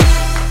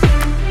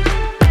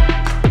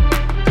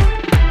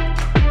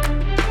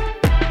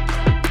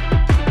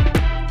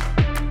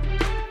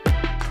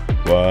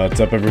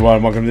up,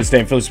 everyone? Welcome to this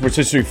day in Philly Sports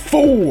History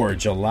for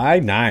July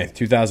 9th,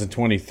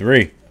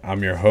 2023.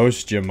 I'm your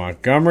host, Jim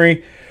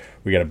Montgomery.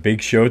 We got a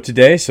big show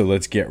today, so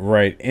let's get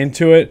right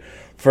into it.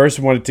 First,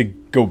 I wanted to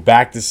go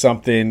back to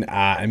something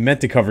I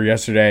meant to cover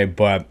yesterday,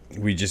 but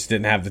we just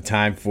didn't have the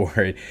time for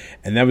it.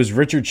 And that was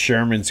Richard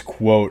Sherman's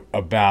quote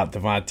about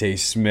DeVonta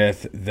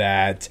Smith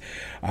that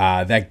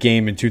that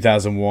game in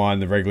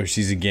 2001, the regular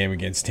season game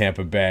against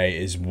Tampa Bay,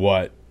 is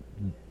what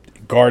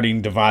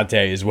guarding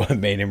DeVonta is what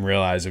made him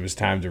realize it was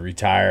time to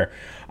retire.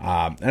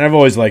 And I've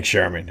always liked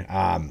Sherman.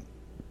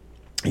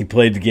 He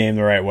played the game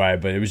the right way,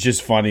 but it was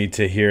just funny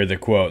to hear the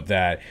quote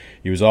that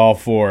he was all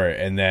for it,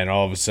 and then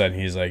all of a sudden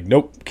he's like,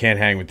 nope, can't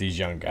hang with these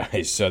young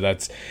guys. So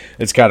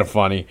it's kind of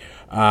funny.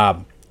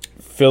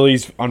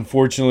 Phillies,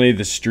 unfortunately,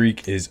 the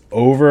streak is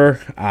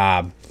over.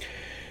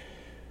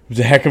 It was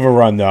a heck of a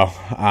run, though.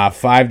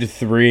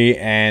 5-3,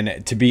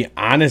 and to be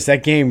honest,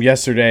 that game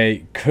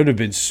yesterday could have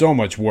been so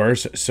much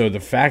worse. So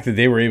the fact that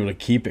they were able to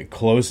keep it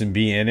close and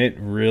be in it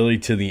really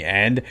to the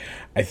end,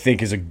 I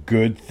think is a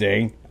good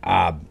thing.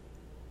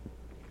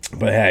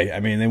 But hey,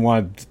 I mean, they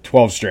won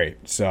 12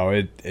 straight,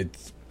 so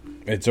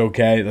it's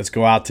okay. Let's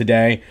go out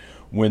today,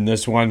 win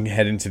this one,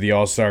 head into the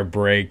All-Star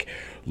break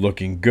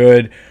looking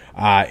good.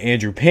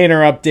 Andrew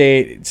Painter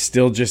update, it's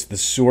still just the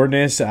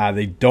soreness.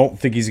 They don't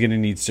think he's going to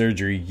need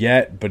surgery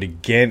yet, but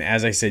again,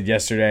 as I said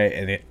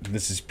yesterday, and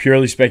this is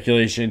purely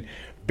speculation,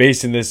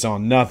 basing this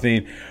on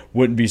nothing,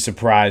 wouldn't be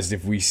surprised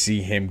if we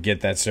see him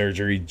get that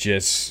surgery.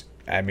 He's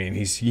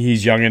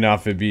young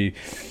enough,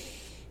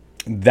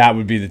 that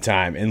would be the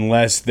time,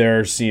 unless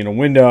they're seeing a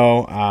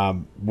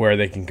window where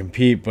they can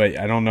compete. But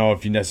I don't know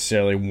if you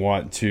necessarily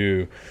want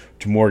to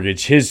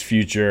mortgage his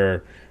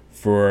future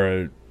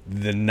for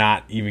the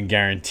not even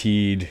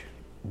guaranteed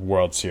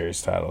World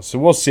Series title. So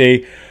we'll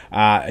see.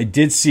 I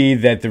did see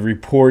that the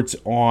reports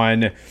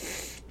on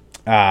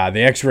the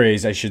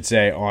x-rays, I should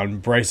say, on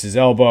Bryce's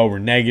elbow were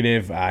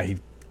negative. He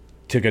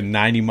took a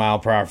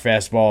 90-mile-per-hour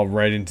fastball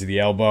right into the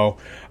elbow.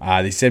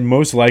 They said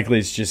most likely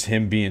it's just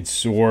him being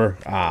sore,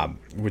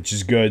 which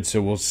is good,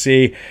 so we'll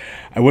see.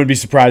 I wouldn't be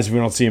surprised if we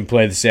don't see him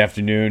play this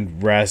afternoon,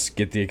 rest,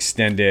 get the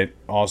extended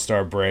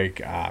All-Star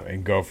break,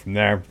 and go from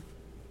there.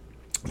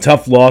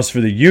 Tough loss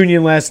for the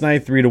Union last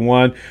night,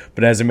 3-1,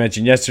 but as I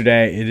mentioned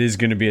yesterday, it is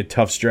going to be a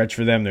tough stretch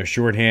for them. They're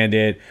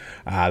shorthanded.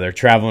 They're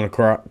traveling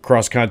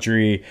across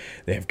country.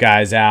 They have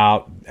guys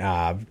out.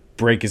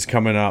 Break is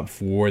coming up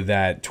for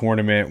that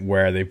tournament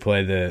where they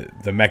play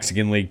the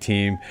Mexican League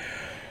team.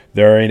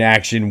 They're in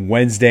action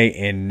Wednesday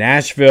in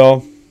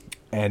Nashville.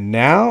 And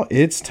now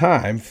it's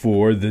time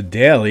for the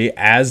daily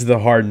as the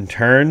Harden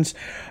turns.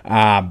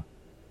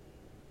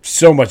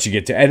 So much to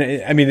get to.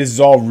 And I mean, this is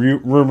all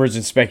rumors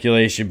and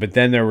speculation, but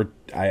then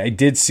I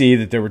did see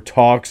that there were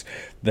talks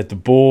that the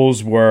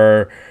Bulls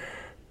were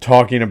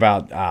talking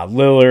about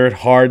Lillard,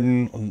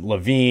 Harden,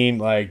 LaVine,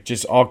 like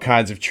just all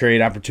kinds of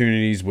trade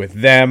opportunities with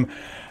them.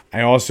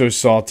 I also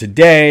saw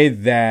today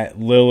that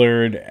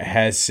Lillard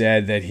has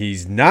said that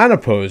he's not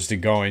opposed to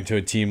going to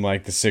a team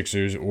like the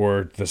Sixers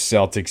or the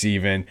Celtics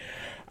even.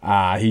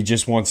 He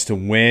just wants to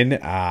win.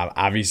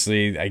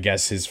 Obviously, I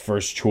guess his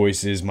first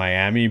choice is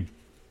Miami.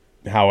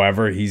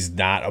 However, he's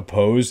not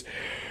opposed.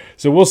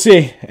 So we'll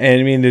see.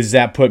 And I mean, does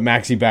that put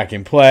Maxey back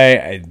in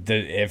play?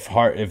 If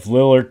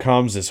Lillard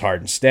comes, does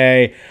Harden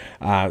stay?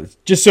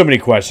 Just so many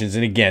questions.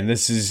 And again,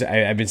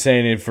 I've been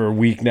saying it for a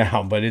week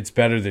now, but it's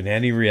better than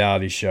any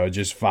reality show.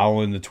 Just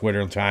following the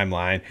Twitter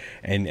timeline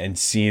and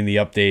seeing the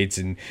updates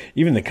and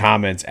even the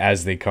comments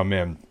as they come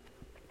in.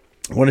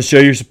 Want to show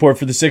your support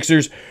for the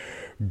Sixers?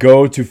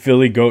 Go to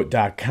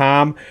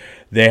PhillyGoat.com.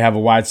 They have a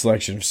wide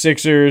selection of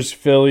Sixers,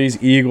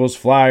 Phillies, Eagles,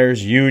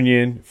 Flyers,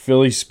 Union,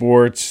 Philly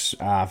sports,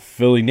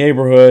 Philly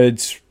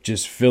neighborhoods,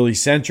 just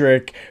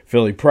Philly-centric,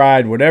 Philly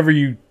pride, whatever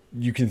you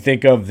can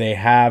think of, they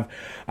have.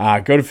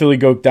 Go to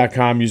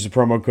PhillyGoat.com, use the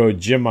promo code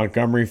Jim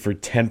Montgomery for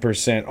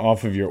 10%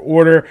 off of your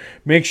order.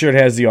 Make sure it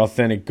has the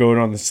authentic goat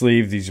on the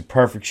sleeve. These are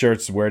perfect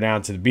shirts to wear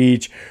down to the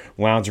beach,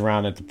 lounge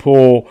around at the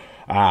pool,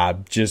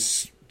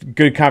 just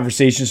good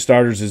conversation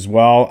starters as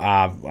well.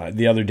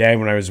 The other day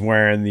when I was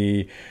wearing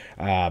the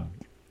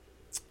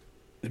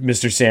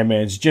Mr.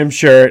 Sandman's gym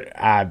shirt,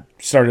 I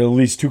started at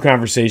least two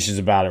conversations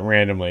about it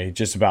randomly,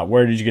 just about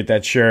where did you get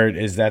that shirt?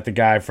 Is that the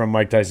guy from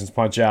Mike Tyson's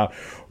Punch-Out?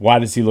 Why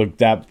does he look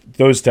that?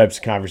 Those types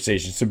of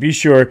conversations. So be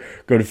sure,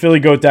 go to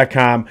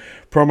PhillyGoat.com,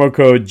 promo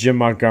code Jim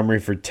Montgomery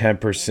for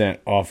 10%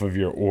 off of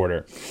your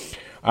order.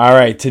 All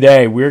right,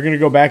 today we're going to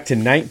go back to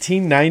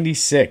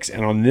 1996,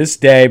 and on this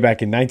day,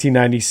 back in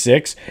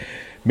 1996,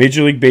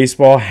 Major League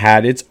Baseball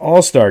had its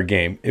All-Star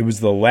game. It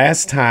was the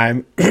last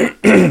time,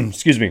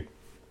 excuse me,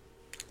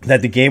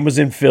 that the game was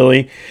in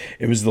Philly.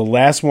 It was the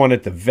last one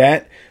at the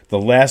Vet, the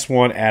last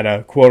one at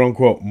a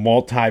quote-unquote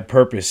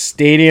multi-purpose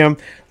stadium,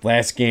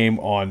 last game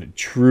on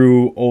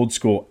true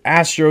old-school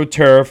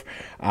AstroTurf.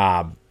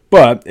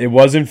 But it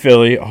was in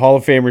Philly. Hall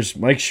of Famers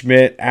Mike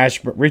Schmidt,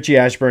 Richie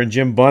Ashburn,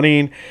 Jim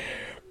Bunning,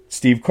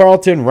 Steve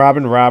Carlton,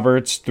 Robin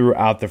Roberts threw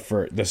out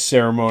the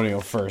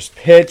ceremonial first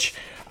pitch.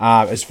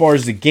 As far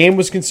as the game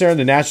was concerned,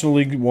 the National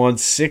League won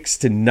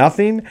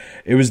 6-0.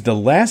 It was the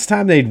last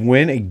time they'd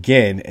win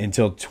again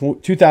until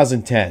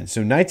 2010.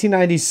 So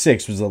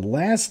 1996 was the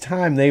last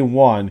time they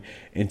won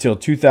until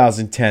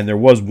 2010. There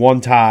was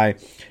one tie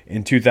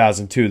in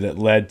 2002 that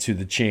led to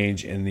the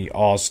change in the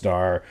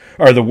All-Star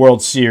or the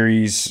World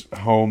Series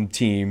home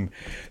team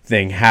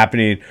thing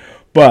happening.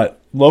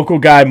 But local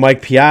guy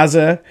Mike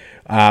Piazza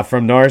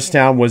from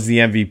Norristown was the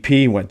MVP.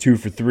 He went 2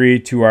 for 3,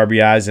 2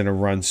 RBIs and a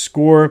run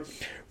score.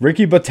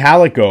 Ricky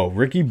Bottalico,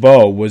 Ricky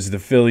Bo, was the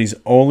Phillies'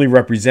 only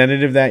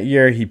representative that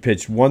year. He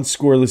pitched 1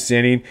 scoreless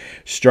inning,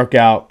 struck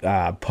out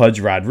Pudge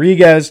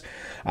Rodriguez.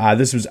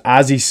 This was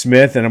Ozzie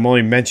Smith, and I'm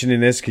only mentioning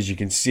this because you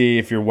can see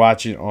if you're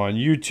watching on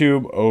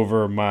YouTube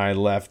over my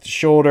left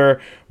shoulder,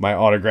 my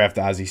autographed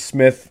Ozzie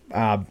Smith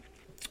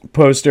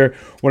poster.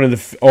 One of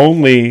the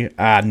only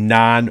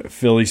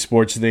non-Philly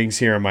sports things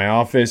here in my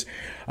office.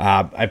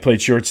 I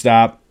played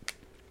shortstop.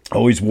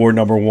 Always wore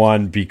number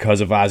 1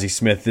 because of Ozzie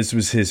Smith. This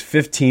was his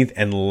 15th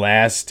and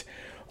last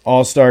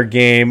All-Star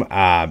game.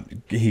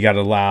 He got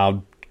a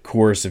loud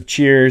chorus of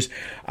cheers.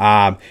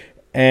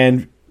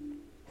 And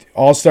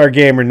All-Star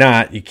game or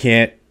not, you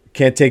can't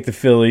take the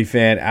Philly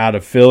fan out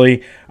of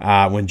Philly.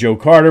 When Joe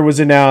Carter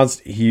was announced,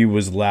 he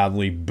was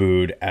loudly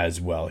booed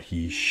as well.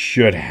 He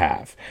should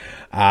have.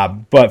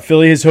 But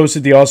Philly has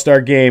hosted the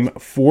All-Star game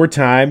 4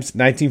 times.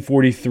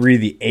 1943,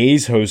 the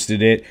A's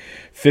hosted it.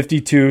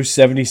 52,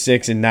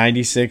 76, and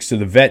 96. So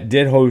the Vet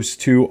did host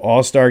 2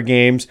 All-Star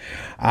games.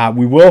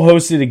 We will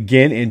host it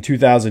again in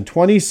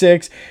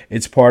 2026.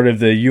 It's part of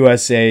the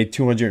USA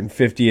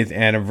 250th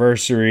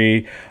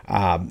anniversary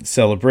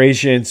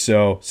celebration.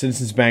 So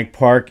Citizens Bank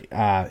Park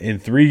in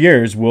 3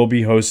 years will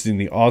be hosting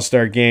the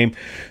All-Star game.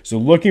 So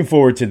looking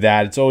forward to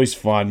that. It's always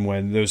fun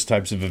when those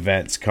types of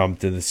events come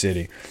to the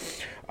city.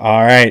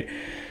 All right.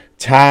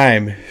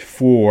 Time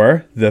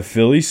for the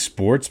Philly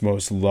Sports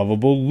Most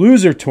Lovable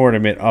Loser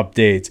Tournament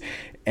updates.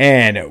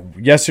 And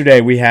yesterday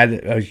we had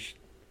a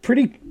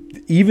pretty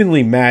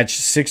evenly matched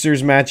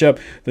Sixers matchup.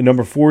 The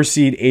number 4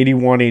 seed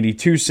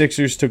 81-82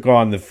 Sixers took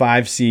on the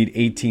 5 seed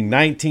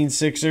 18-19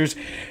 Sixers.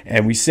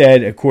 And we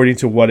said, according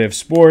to What If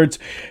Sports,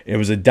 it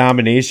was a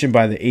domination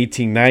by the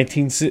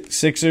 18-19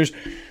 Sixers.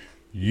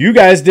 You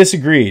guys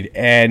disagreed,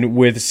 and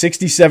with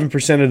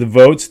 67% of the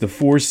votes, the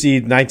 4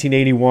 seed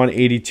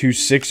 1981-82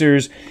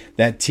 Sixers,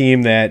 that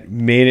team that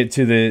made it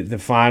to the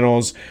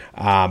finals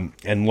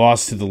and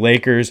lost to the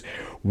Lakers,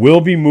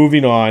 will be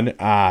moving on,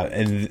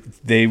 and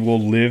they will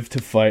live to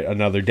fight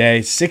another day.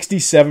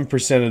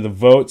 67% of the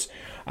votes.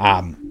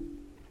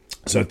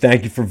 So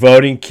thank you for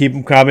voting. Keep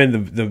them coming.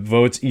 The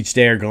votes each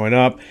day are going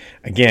up.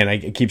 Again, I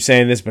keep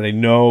saying this, but I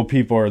know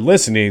people are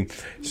listening.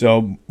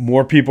 So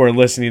more people are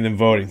listening than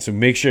voting. So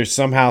make sure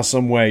somehow,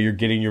 some way you're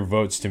getting your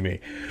votes to me.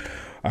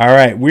 All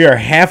right, we are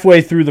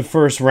halfway through the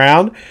first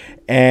round.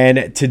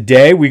 And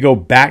today we go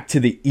back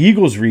to the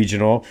Eagles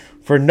Regional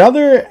for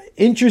another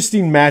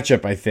interesting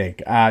matchup, I think.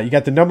 You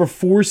got the number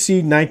 4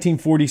 seed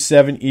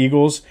 1947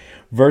 Eagles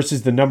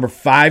versus the number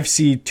 5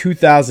 seed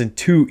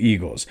 2002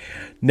 Eagles.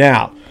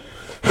 Now,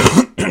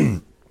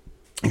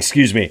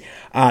 excuse me.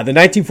 The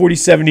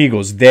 1947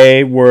 Eagles,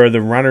 they were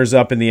the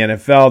runners-up in the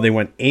NFL. They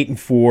went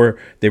 8-4.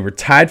 They were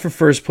tied for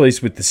first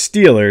place with the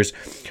Steelers,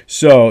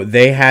 so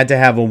they had to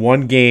have a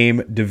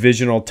one-game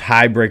divisional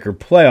tiebreaker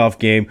playoff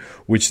game,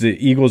 which the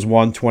Eagles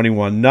won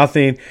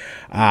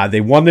 21-0.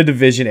 They won the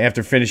division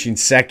after finishing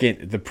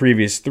second the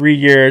previous 3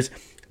 years.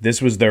 This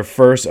was their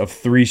first of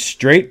 3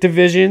 straight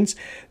divisions.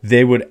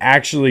 They would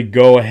actually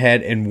go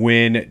ahead and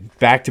win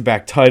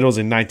back-to-back titles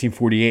in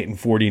 1948 and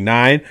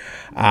 49.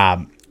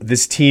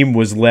 This team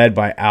was led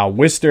by Al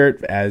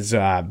Wistert as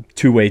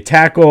two-way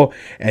tackle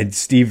and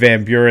Steve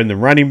Van Buren, the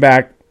running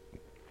back,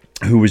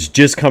 who was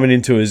just coming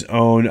into his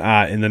own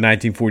in the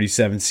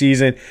 1947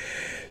 season.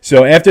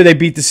 So after they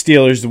beat the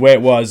Steelers, the way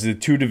it was, the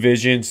two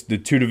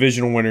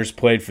divisional winners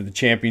played for the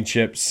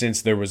championship.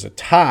 Since there was a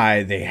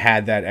tie, they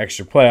had that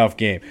extra playoff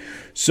game.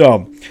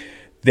 So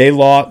they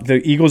lost.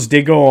 The Eagles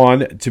did go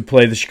on to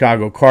play the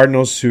Chicago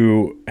Cardinals,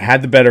 who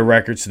had the better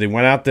record. So they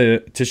went out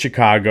to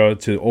Chicago,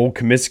 to Old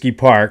Comiskey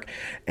Park,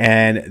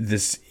 and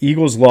the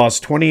Eagles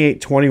lost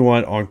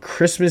 28-21 on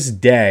Christmas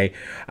Day,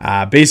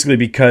 basically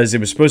because it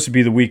was supposed to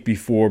be the week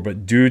before,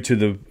 but due to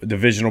the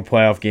divisional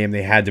playoff game,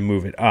 they had to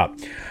move it up.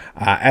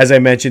 As I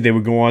mentioned, they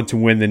would go on to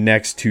win the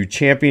next 2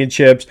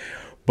 championships.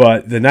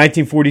 But the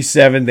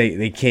 1947,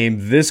 they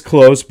came this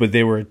close, but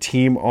they were a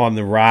team on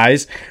the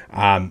rise.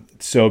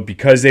 So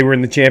because they were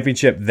in the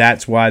championship,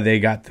 that's why they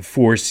got the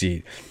 4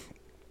 seed.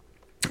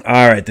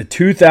 All right, the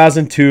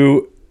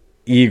 2002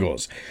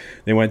 Eagles.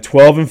 They went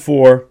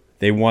 12-4.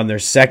 They won their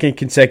second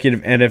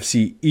consecutive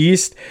NFC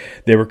East.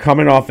 They were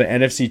coming off an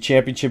NFC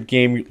Championship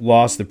game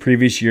loss the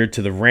previous year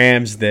to the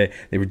Rams. They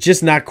were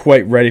just not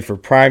quite ready for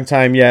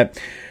primetime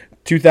yet.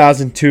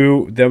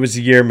 2002, that was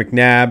the year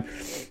McNabb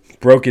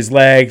broke his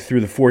leg, threw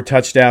the 4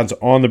 touchdowns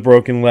on the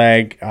broken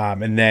leg,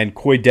 and then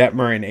Coy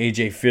Detmer and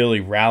A.J. Philly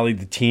rallied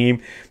the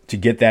team to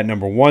get that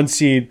number 1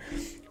 seed.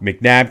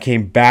 McNabb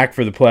came back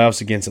for the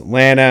playoffs against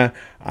Atlanta.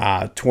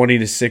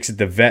 20-6 at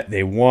the Vet.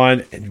 They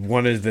won. And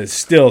one of the,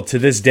 still to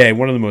this day,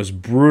 one of the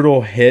most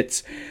brutal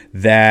hits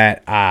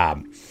that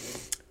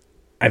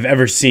I've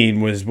ever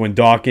seen was when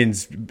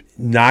Dawkins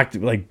knocked,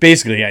 like,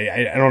 basically,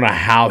 I don't know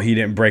how he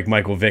didn't break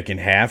Michael Vick in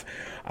half,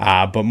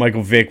 but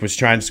Michael Vick was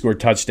trying to score a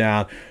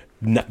touchdown.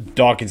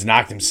 Dawkins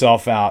knocked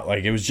himself out.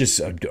 Like, it was just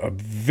a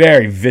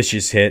very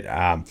vicious hit.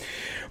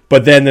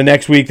 But then the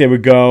next week they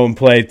would go and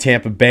play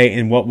Tampa Bay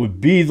in what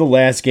would be the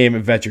last game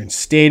at Veterans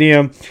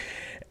Stadium.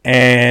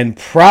 And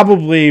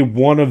probably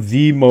one of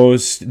the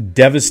most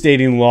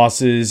devastating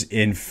losses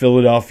in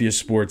Philadelphia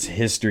sports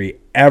history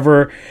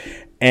ever.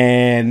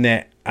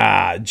 And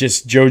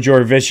just Joe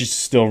Jurevicius is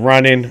still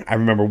running. I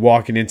remember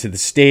walking into the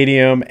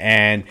stadium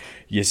and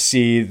you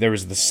see there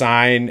was the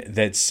sign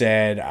that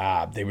said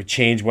they would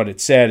change what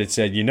it said. It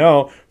said,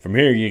 from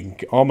here you can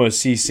almost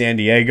see San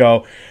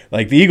Diego.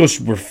 Like, the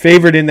Eagles were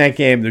favored in that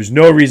game. There's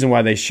no reason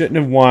why they shouldn't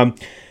have won.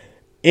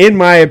 In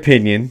my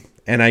opinion,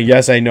 and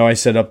I know I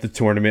set up the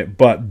tournament,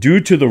 but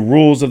due to the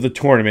rules of the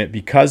tournament,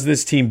 because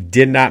this team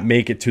did not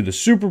make it to the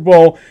Super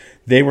Bowl,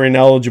 they were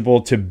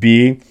ineligible to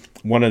be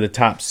one of the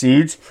top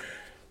seeds.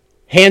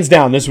 Hands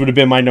down, this would have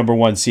been my number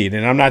one seed.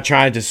 And I'm not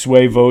trying to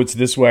sway votes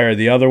this way or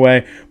the other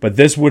way, but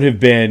this would have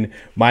been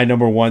my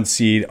number one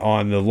seed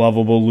on the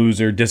lovable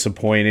loser,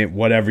 disappointed,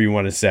 whatever you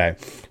want to say.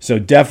 So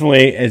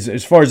definitely,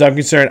 as far as I'm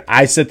concerned,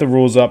 I set the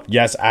rules up.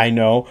 Yes, I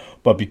know.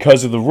 But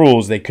because of the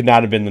rules, they could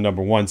not have been the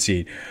number one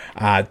seed.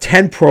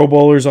 10 Pro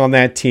Bowlers on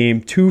that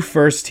team, 2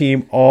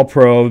 first-team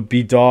All-Pro,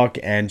 B-Dawk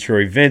and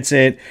Troy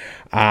Vincent.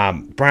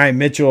 Brian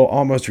Mitchell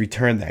almost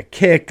returned that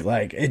kick.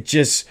 Like,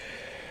 it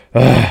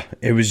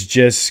was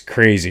just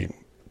crazy.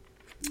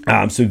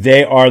 So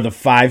they are the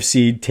 5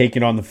 seed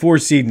taking on the 4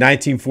 seed,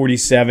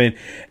 1947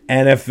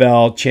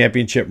 NFL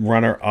championship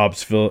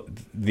runner-ups,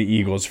 the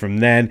Eagles. From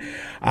then,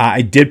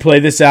 I did play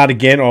this out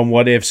again on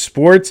What If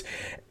Sports,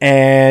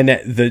 and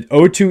the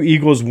 0-2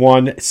 Eagles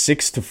won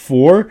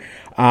 6-4.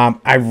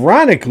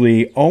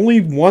 Ironically, only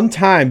one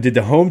time did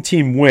the home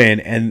team win,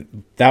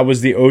 and that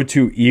was the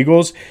 0-2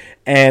 Eagles.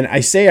 And I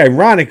say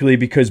ironically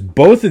because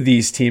both of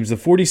these teams, the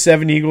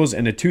 47 Eagles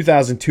and the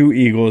 2002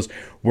 Eagles,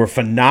 were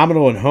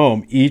phenomenal at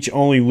home, each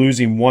only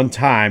losing one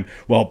time.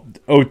 Well,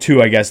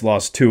 0-2, I guess,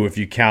 lost 2 if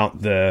you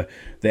count the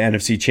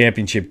NFC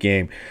Championship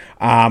game.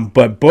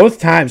 But both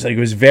times, like, it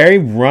was very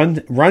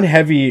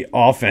run-heavy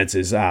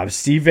offenses.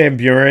 Steve Van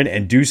Buren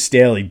and Deuce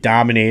Staley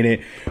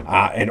dominated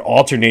and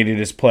alternated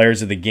as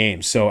players of the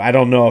game. So I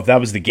don't know if that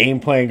was the game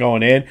plan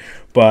going in,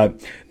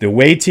 but the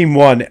away team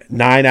won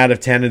 9 out of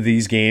 10 of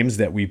these games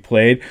that we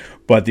played,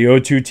 but the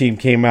 0-2 team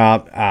came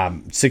out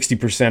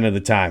 60% of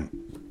the time.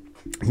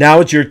 Now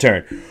it's your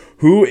turn.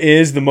 Who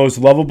is the most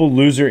lovable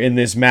loser in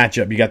this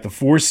matchup? You got the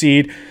 4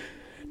 seed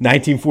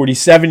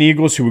 1947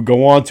 Eagles, who would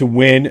go on to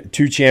win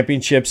 2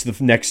 championships the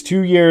next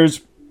 2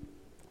 years,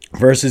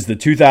 versus the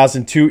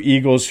 2002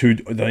 Eagles, who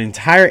the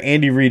entire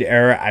Andy Reid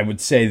era, I would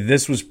say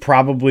this was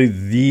probably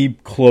the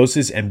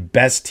closest and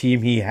best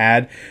team he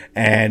had,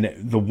 and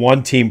the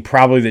one team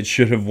probably that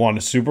should have won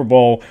a Super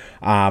Bowl,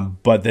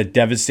 but the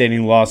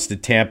devastating loss to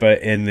Tampa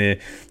in the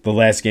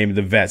last game of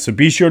the Vet. So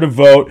be sure to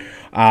vote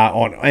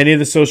on any of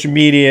the social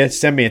media.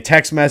 Send me a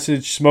text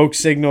message, smoke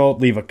signal,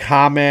 leave a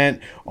comment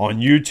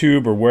on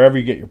YouTube or wherever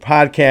you get your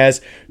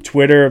podcast,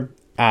 Twitter,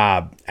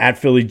 at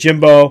Philly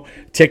Jimbo,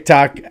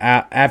 TikTok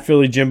at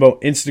Philly Jimbo,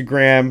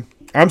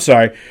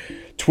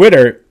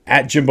 Twitter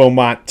at Jimbo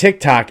Mont,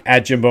 TikTok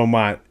at Jimbo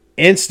Mont,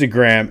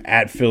 Instagram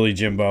at Philly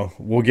Jimbo.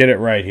 We'll get it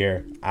right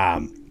here.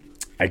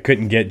 I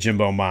couldn't get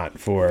Jimbo Mont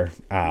for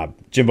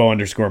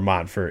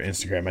Jimbo_Mont for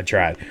Instagram. I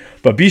tried,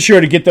 but be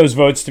sure to get those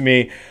votes to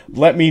me.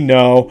 Let me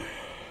know.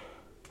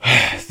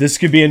 This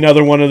could be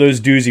another one of those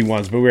doozy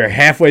ones, but we're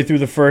halfway through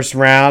the first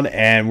round,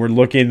 and we're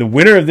looking. The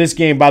winner of this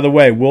game, by the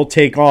way, will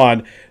take on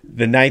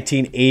the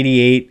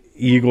 1988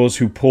 Eagles,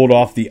 who pulled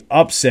off the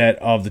upset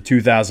of the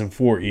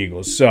 2004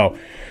 Eagles. So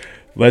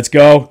let's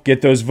go.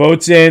 Get those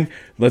votes in.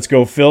 Let's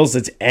go, Phils.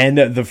 Let's end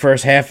the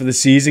first half of the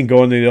season,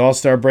 go into the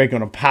All-Star break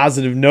on a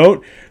positive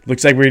note.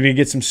 Looks like we're going to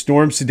get some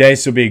storms today,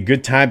 so it'll be a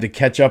good time to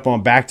catch up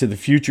on Back to the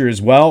Future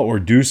as well, or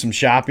do some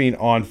shopping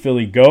on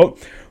Philly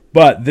Goat.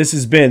 But this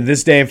has been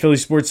This Day in Philly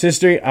Sports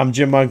History. I'm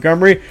Jim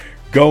Montgomery.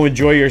 Go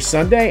enjoy your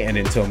Sunday, and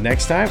until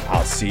next time,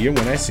 I'll see you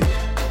when I see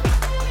you.